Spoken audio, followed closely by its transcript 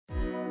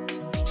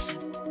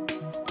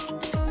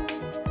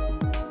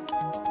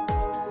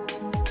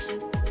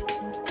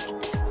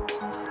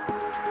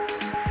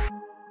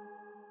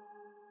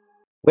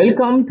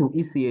Welcome to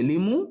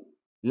ECLimu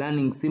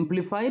Learning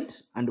Simplified,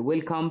 and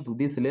welcome to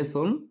this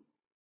lesson.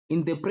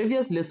 In the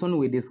previous lesson,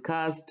 we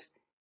discussed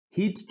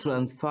heat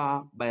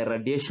transfer by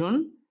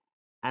radiation,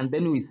 and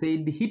then we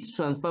said heat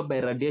transfer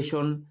by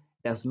radiation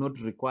does not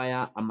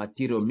require a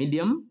material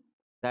medium.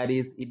 That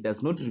is, it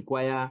does not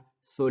require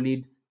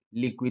solids,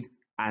 liquids,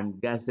 and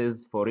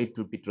gases for it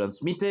to be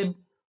transmitted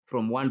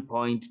from one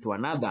point to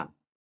another.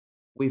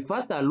 We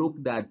further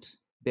looked at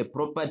the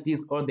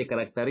properties or the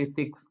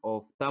characteristics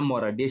of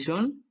thermal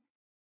radiation.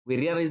 We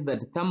realized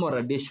that thermal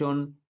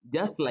radiation,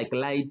 just like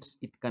light,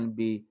 it can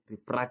be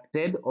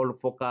refracted or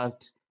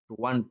focused to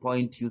one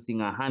point using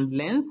a hand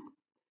lens.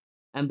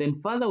 And then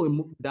further we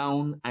moved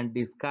down and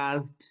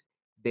discussed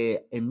the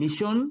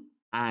emission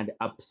and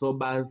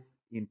absorbers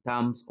in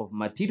terms of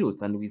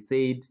materials. And we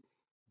said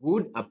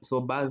good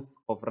absorbers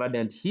of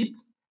radiant heat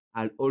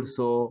and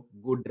also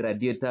good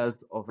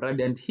radiators of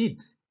radiant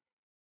heat.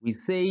 We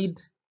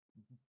said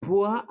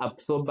poor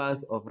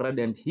absorbers of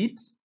radiant heat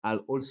are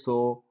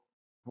also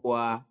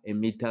poor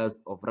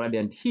emitters of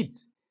radiant heat.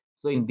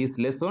 So in this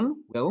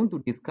lesson, we are going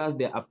to discuss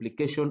the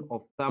application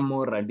of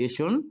thermal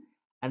radiation,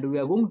 and we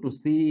are going to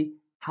see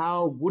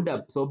how good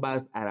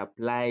absorbers are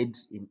applied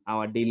in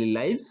our daily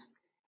lives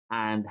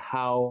and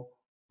how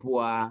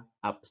poor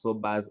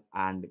absorbers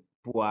and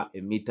poor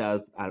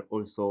emitters are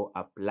also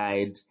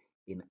applied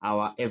in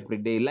our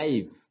everyday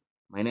life.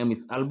 My name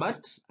is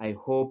Albert. I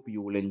hope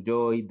you will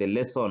enjoy the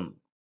lesson.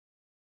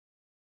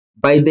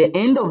 By the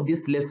end of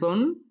this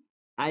lesson,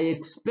 I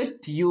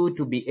expect you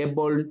to be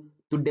able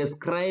to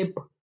describe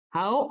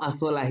how a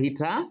solar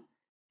heater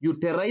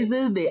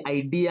utilizes the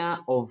idea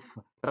of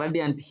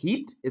radiant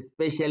heat,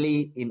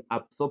 especially in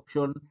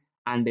absorption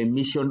and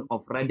emission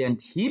of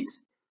radiant heat,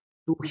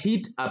 to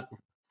heat up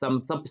some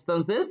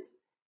substances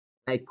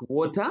like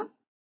water.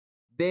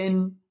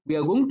 Then we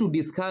are going to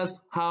discuss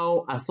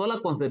how a solar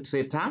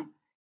concentrator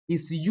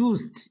is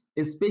used,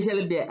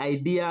 especially the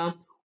idea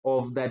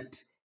of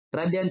that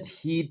radiant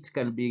heat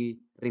can be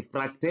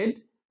refracted.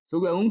 So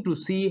we are going to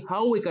see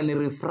how we can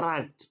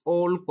refract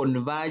or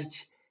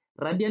converge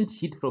radiant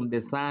heat from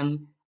the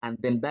sun, and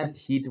then that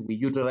heat we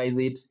utilize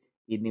it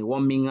in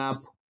warming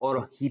up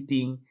or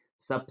heating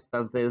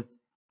substances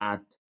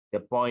at the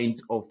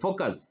point of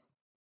focus.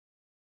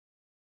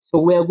 So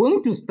we are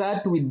going to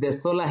start with the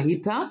solar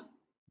heater,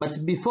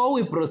 but before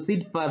we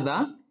proceed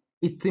further,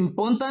 it's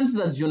important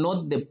that you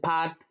note the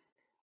parts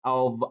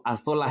of a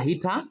solar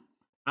heater.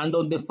 And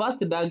on the first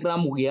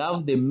diagram, we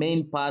have the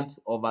main parts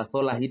of a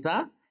solar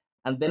heater.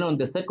 And then on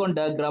the second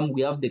diagram,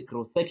 we have the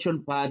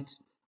cross-section part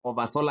of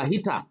a solar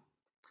heater.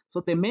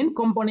 So the main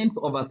components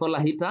of a solar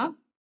heater,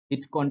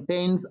 it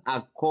contains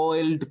a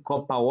coiled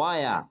copper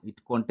wire. It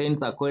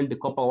contains a coiled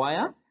copper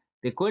wire.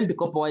 The coiled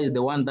copper wire is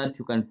the one that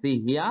you can see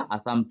here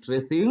as I'm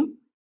tracing.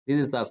 This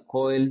is a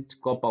coiled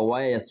copper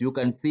wire. As you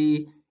can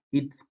see,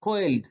 it's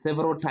coiled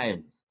several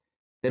times.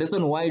 The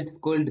reason why it's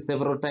coiled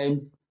several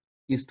times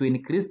is to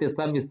increase the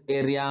surface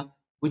area,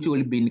 which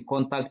will be in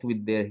contact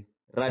with the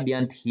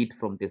radiant heat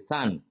from the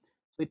sun.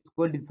 So it's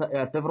coiled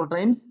several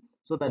times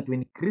so that to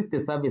increase the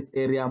surface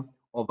area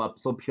of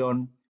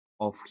absorption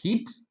of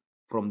heat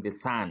from the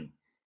sun.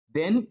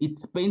 Then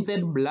it's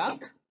painted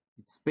black.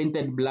 It's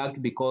painted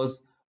black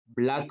because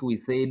black, we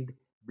said,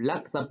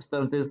 black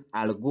substances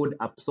are good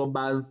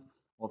absorbers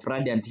of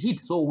radiant heat.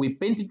 So we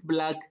paint it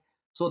black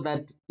so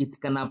that it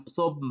can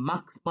absorb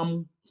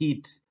maximum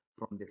heat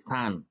from the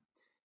sun.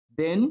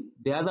 Then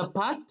the other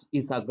part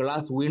is a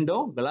glass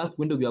window. Glass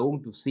window, we are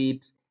going to see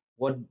it,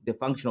 what the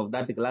function of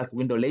that glass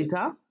window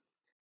later.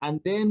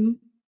 And then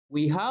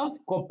we have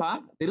copper.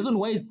 The reason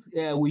why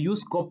we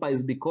use copper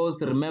is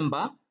because,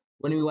 remember,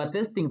 when we were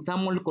testing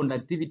thermal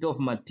conductivity of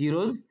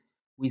materials,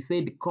 we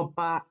said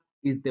copper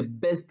is the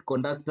best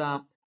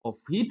conductor of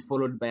heat,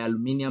 followed by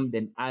aluminium,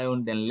 then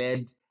iron, then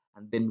lead,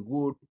 and then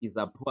wood is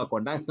a poor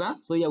conductor.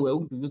 So here we're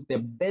going to use the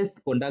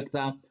best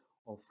conductor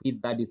of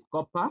heat, that is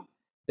copper.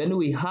 Then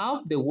we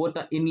have the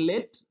water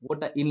inlet.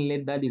 Water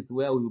inlet, that is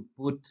where we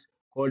put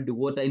cold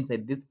water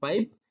inside this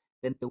pipe.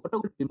 Then the water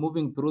will be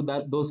moving through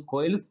those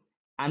coils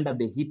under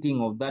the heating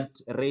of that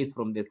rays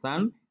from the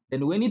sun.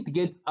 Then when it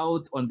gets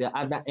out on the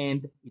other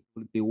end, it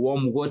will be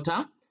warm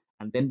water.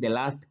 And then the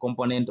last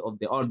component of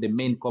the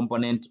main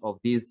component of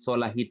this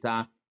solar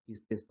heater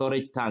is the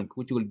storage tank,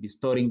 which will be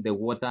storing the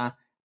water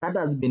that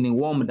has been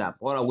warmed up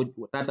or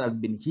that has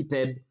been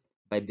heated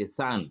by the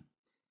sun.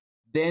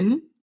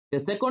 Then the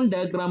second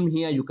diagram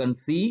here you can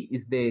see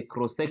is the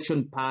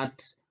cross-section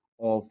part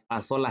of a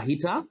solar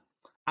heater.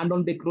 And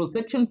on the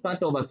cross-section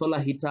part of a solar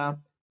heater,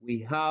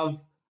 we have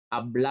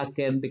a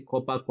blackened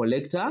copper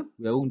collector.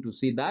 We are going to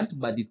see that,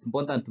 but it's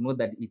important to know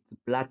that it's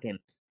blackened.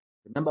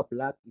 Remember,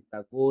 black is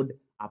a good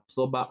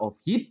absorber of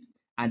heat,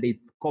 and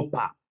it's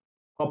copper.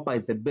 Copper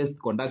is the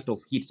best conductor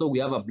of heat. So we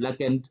have a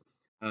blackened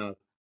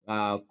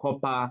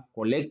copper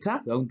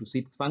collector. We are going to see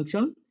its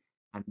function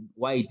and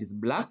why it is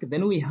black.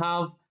 Then we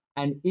have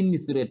an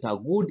insulator,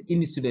 good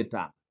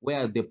insulator,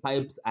 where the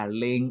pipes are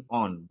laying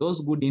on. Those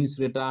good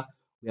insulator,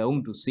 we are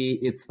going to see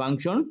its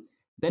function.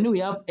 Then we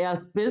have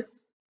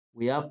airspace.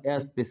 we have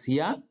airspace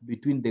here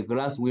between the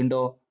glass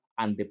window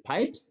and the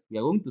pipes. We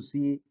are going to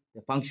see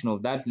the function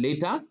of that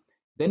later.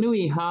 Then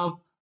we have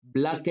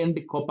blackened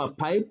copper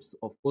pipes.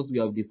 Of course, we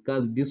have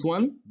discussed this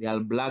one. They are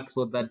black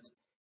so that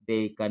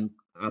they can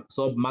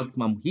absorb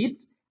maximum heat,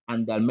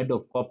 and they are made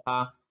of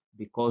copper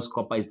because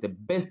copper is the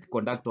best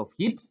conductor of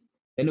heat.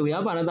 Then we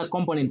have another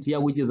component here,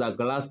 which is a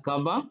glass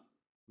cover.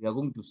 We are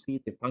going to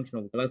see the function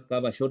of glass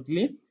cover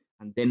shortly.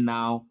 And then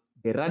now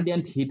the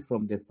radiant heat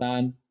from the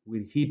sun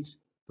will hit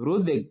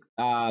through the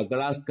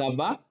glass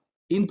cover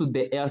into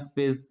the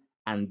airspace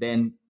and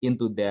then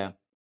into the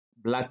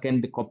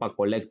blackened copper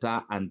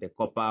collector and the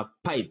copper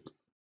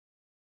pipes.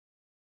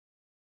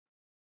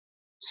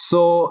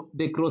 So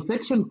the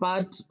cross-section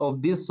part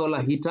of this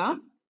solar heater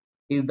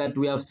is that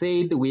we have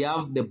said we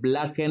have the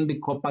blackened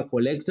copper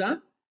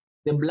collector.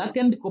 The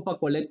blackened copper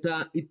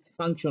collector, its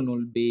function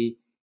will be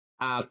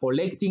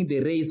collecting the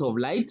rays of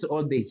light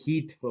or the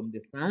heat from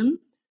the sun,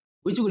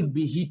 which will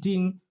be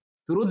hitting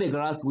through the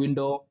glass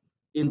window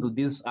into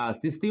this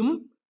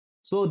system.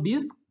 So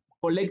this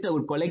collector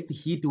will collect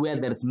heat where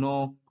there's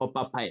no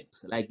copper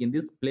pipes. Like in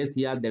this place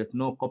here, there's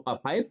no copper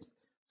pipes.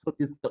 So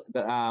this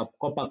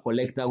copper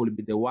collector will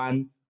be the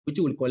one which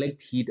will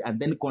collect heat and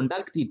then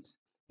conduct it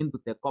into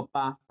the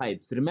copper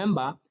pipes.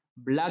 Remember,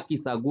 black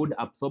is a good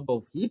absorber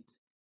of heat,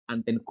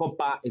 and then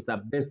copper is a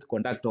best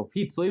conductor of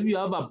heat. So if you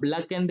have a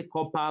blackened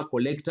copper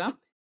collector,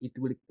 it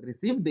will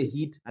receive the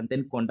heat and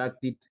then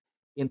conduct it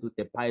into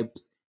the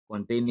pipes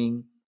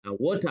containing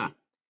water.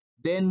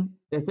 Then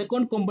the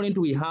second component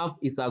we have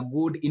is a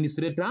good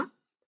insulator.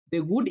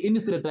 The good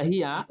insulator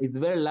here is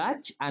very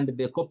large, and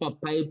the copper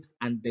pipes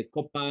and the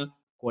copper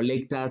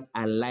collectors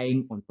are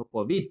lying on top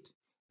of it.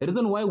 The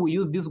reason why we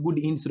use this good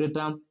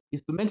insulator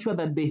is to make sure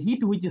that the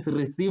heat which is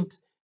received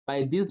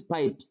by these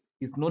pipes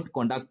is not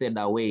conducted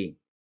away.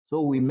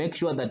 So we make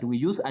sure that we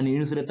use an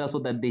insulator so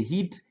that the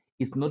heat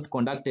is not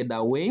conducted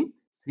away,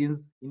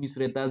 since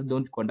insulators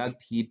don't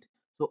conduct heat.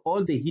 So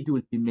all the heat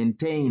will be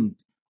maintained.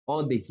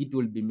 All the heat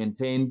will be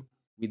maintained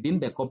within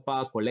the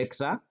copper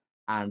collector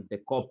and the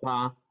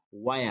copper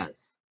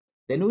wires.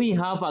 Then we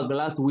have a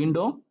glass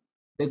window.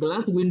 The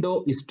glass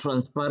window is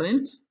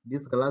transparent.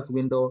 This glass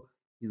window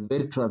is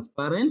very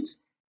transparent,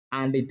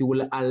 and it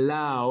will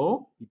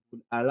allow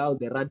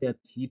the radiant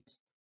heat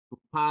to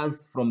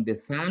pass from the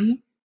sun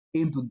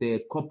into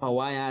the copper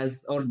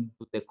wires or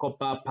into the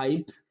copper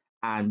pipes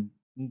and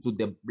into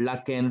the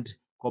blackened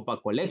copper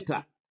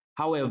collector.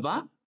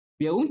 However,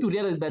 we are going to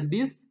realize that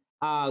this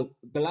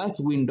glass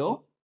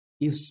window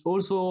is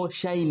also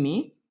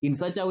shiny in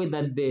such a way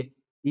that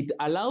it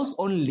allows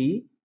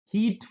only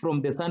heat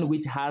from the sun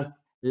which has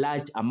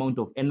large amount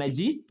of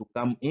energy to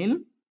come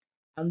in.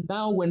 And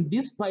now when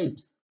these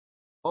pipes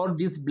or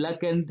this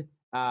blackened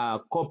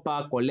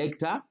copper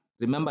collector,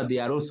 remember they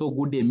are also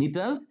good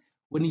emitters,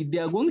 when they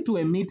are going to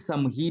emit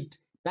some heat,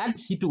 that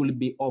heat will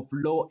be of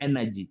low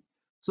energy.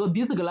 So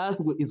this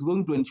glass is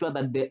going to ensure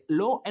that the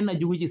low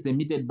energy which is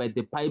emitted by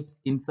the pipes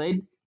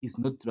inside is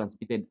not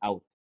transmitted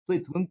out. So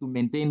it's going to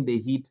maintain the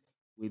heat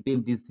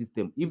within this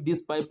system. If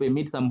this pipe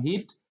emits some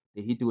heat,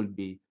 the heat will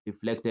be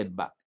reflected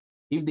back.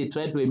 If they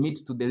try to emit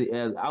to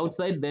the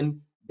outside,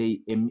 then they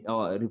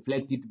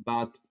reflect it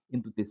back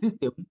into the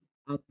system,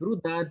 and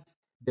through that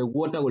the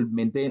water will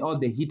maintain, or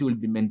the heat will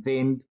be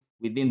maintained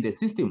within the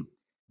system.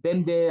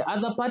 Then the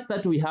other part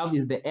that we have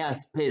is the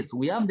airspace.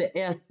 We have the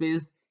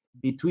airspace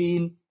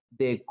between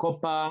the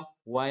copper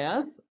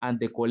wires and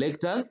the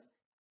collectors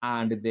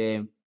and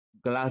the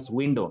glass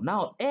window.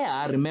 Now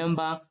air,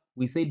 remember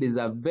we said is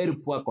a very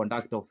poor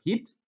conductor of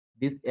heat.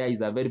 This air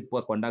is a very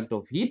poor conductor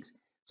of heat.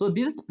 So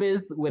this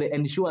space will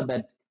ensure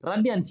that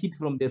radiant heat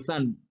from the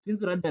sun,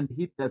 since radiant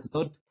heat does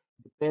not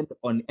depend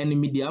on any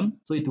medium,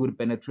 so it will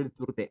penetrate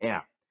through the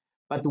air.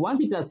 But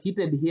once it has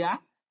heated here,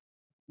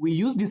 we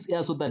use this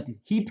air so that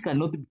heat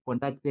cannot be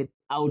conducted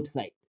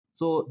outside.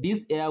 So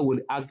this air will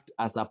act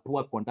as a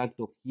poor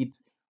conductor of heat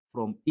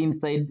from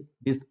inside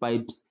these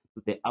pipes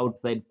to the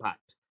outside part.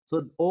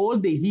 So all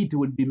the heat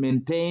will be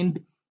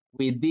maintained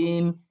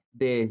within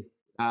the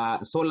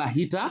solar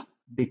heater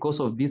because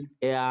of this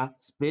air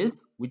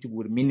space, which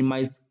will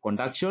minimize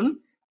conduction,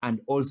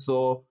 and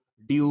also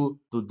due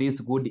to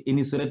this good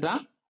insulator,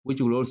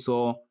 which will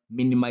also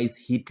minimize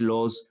heat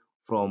loss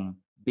from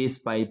these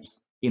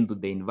pipes into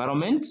the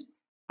environment.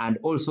 And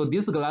also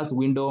this glass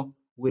window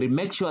will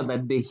make sure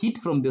that the heat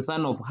from the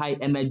sun of high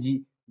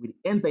energy will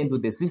enter into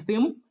the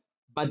system,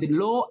 but the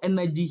low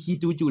energy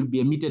heat which will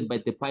be emitted by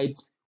the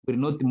pipes will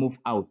not move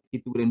out.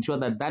 It will ensure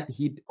that that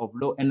heat of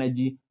low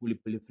energy will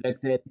be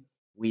reflected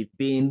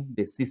within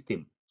the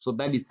system. So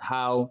that is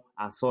how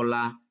a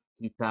solar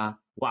heater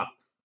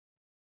works.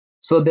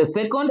 So the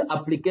second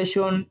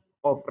application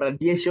of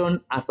radiation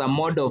as a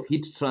mode of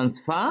heat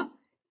transfer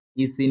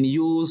is in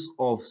use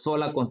of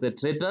solar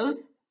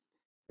concentrators.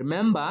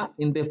 Remember,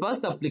 in the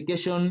first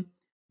application,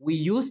 we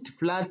used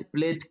flat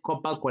plate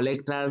copper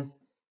collectors,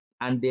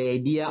 and the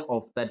idea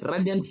of that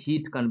radiant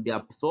heat can be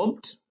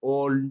absorbed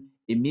or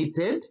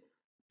emitted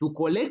to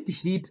collect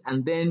heat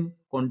and then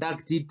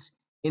conduct it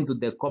into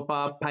the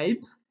copper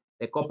pipes.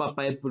 The copper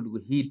pipe will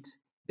heat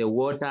the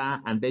water,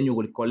 and then you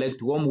will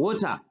collect warm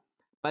water.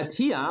 But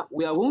here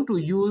we are going to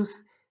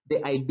use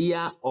the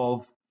idea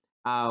of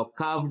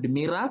curved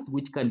mirrors,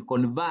 which can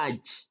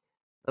converge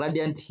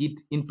radiant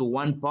heat into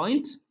one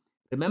point.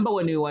 Remember,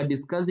 when we were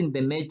discussing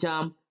the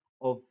nature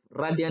of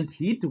radiant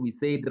heat, we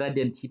said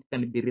radiant heat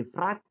can be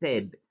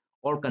refracted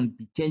or can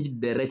be changed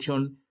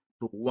direction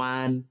to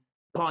one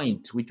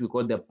point, which we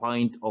call the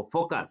point of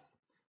focus.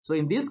 So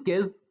in this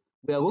case,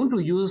 we are going to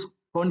use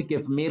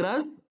concave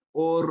mirrors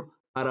or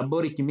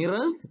parabolic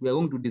mirrors. We are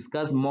going to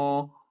discuss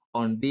more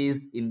on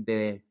this in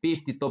the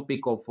fifth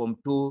topic of Form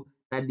 2,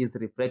 that is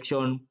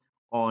reflection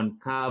on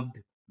curved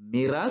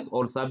mirrors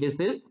or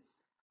surfaces.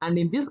 And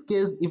in this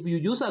case, if you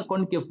use a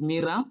concave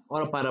mirror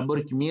or a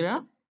parabolic mirror,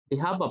 they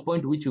have a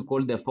point which we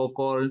call the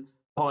focal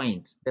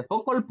point. The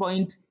focal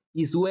point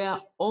is where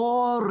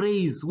all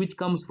rays which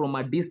comes from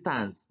a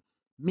distance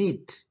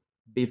meet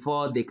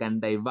before they can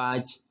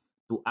diverge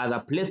to other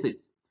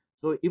places.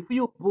 So if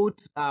you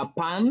put a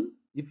pan,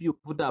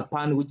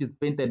 which is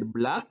painted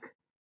black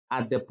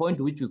at the point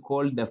which we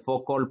call the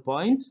focal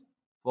point,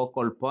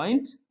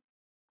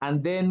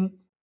 and then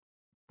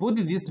put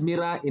this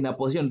mirror in a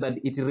position that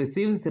it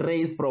receives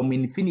rays from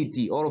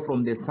infinity or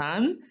from the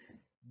sun,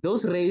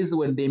 those rays,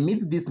 when they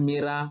meet this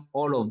mirror,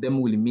 all of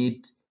them will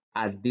meet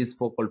at this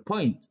focal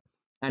point.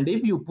 And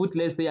if you put,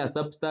 let's say, a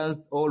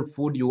substance or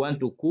food you want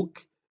to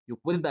cook, you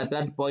put it at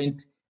that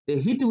point, the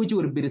heat which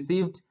will be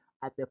received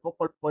at the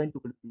focal point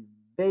will be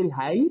very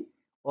high,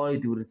 or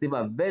it will receive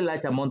a very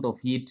large amount of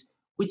heat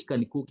which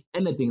can cook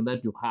anything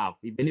that you have.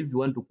 Even if you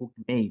want to cook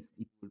maize,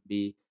 it will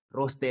be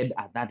roasted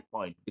at that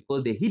point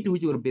because the heat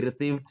which will be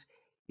received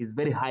is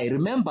very high.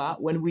 Remember,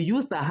 when we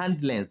used the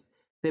hand lens,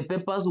 the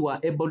papers were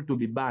able to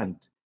be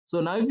burnt. So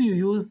now if you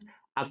use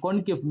a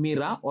concave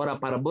mirror or a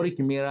parabolic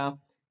mirror,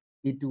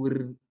 it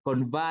will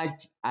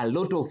converge a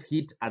lot of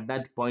heat at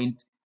that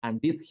point,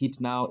 and this heat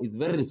now is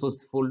very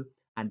resourceful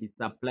and it's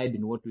applied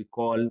in what we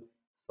call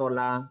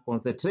solar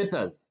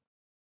concentrators.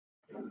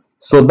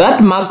 So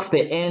that marks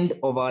the end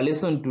of our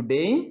lesson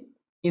today.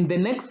 In the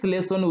next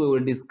lesson, we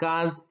will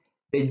discuss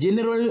the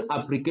general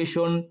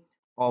application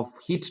of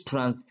heat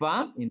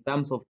transfer in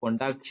terms of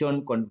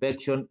conduction,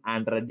 convection,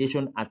 and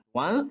radiation at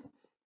once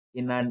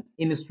in an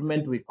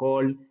instrument we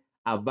call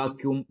a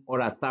vacuum or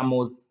a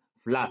thermos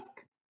flask.